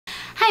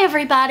Hi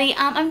everybody,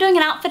 I'm doing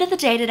an outfit of the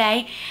day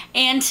today,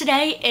 and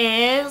today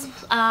is,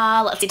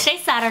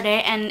 today's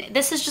Saturday, and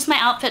this is just my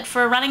outfit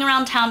for running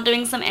around town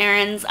doing some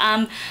errands.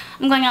 I'm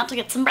going out to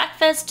get some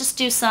breakfast, just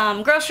do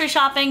some grocery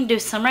shopping, do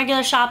some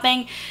regular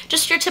shopping,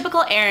 just your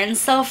typical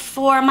errands. So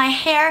for my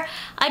hair,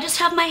 I just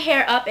have my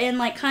hair up in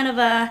like kind of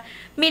a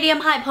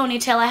medium-high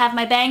ponytail. I have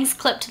my bangs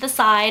clipped to the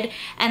side,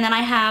 and then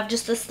I have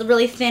just this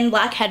really thin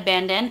black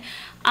headband in.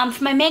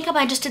 For my makeup,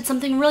 I just did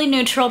something really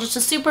neutral, just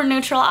a super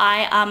neutral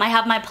eye. I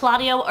have my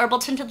Palladio Herbal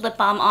Tinted Lip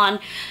Balm on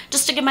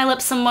just to give my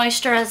lips some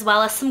moisture as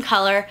well as some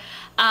color.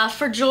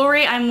 For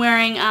jewelry, I'm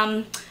wearing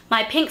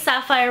my pink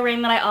sapphire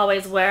ring that I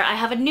always wear. I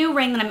have a new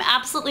ring that I'm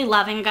absolutely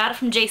loving. I got it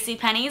from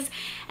JCPenney's,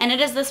 and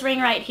it is this ring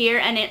right here,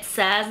 and it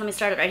says, let me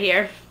start it right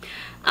here.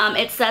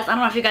 It says, I don't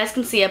know if you guys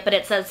can see it, but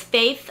it says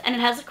faith, and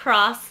it has a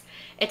cross.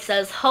 It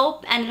says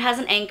hope, and it has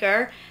an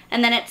anchor,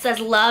 and then it says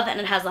love, and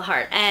it has a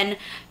heart. And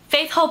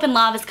faith, hope, and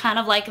love is kind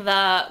of like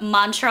the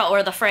mantra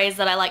or the phrase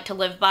that I like to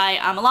live by,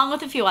 along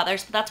with a few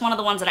others, but that's one of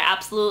the ones that I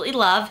absolutely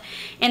love.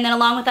 And then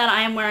along with that,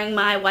 I am wearing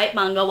my White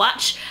Bongo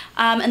watch,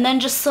 and then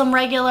just some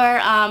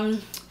regular,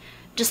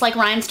 just like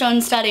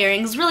rhinestone stud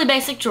earrings, really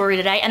basic jewelry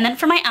today. And then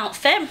for my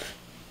outfit,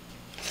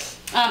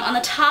 on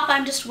the top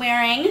I'm just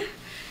wearing,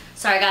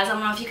 sorry guys, I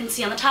don't know if you can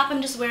see, on the top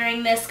I'm just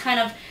wearing this kind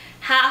of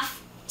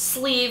half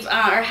sleeve,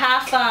 or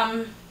half,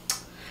 oh,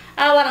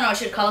 I don't know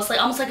what you'd call this,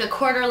 like almost like a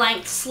quarter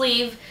length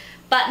sleeve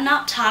button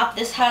up top.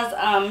 This has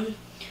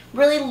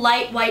really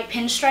light white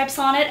pinstripes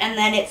on it, and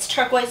then it's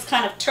turquoise,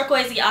 kind of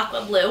turquoisey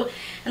aqua blue.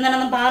 And then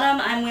on the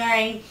bottom I'm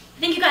wearing, I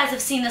think you guys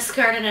have seen this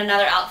skirt in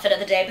another outfit of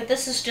the day, but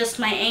this is just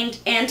my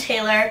Ann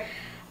Taylor,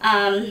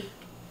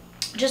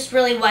 just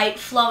really white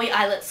flowy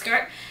eyelet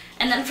skirt.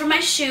 And then for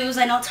my shoes,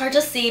 I know it's hard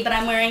to see, but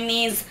I'm wearing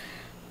these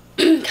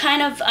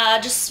kind of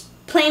just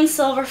plain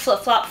silver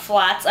flip-flop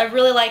flats. I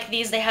really like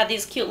these. They have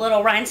these cute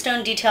little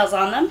rhinestone details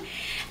on them,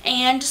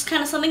 and just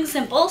kind of something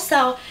simple.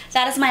 So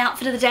that is my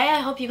outfit of the day. I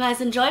hope you guys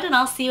enjoyed, and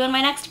I'll see you in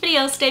my next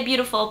video. Stay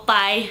beautiful.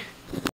 Bye.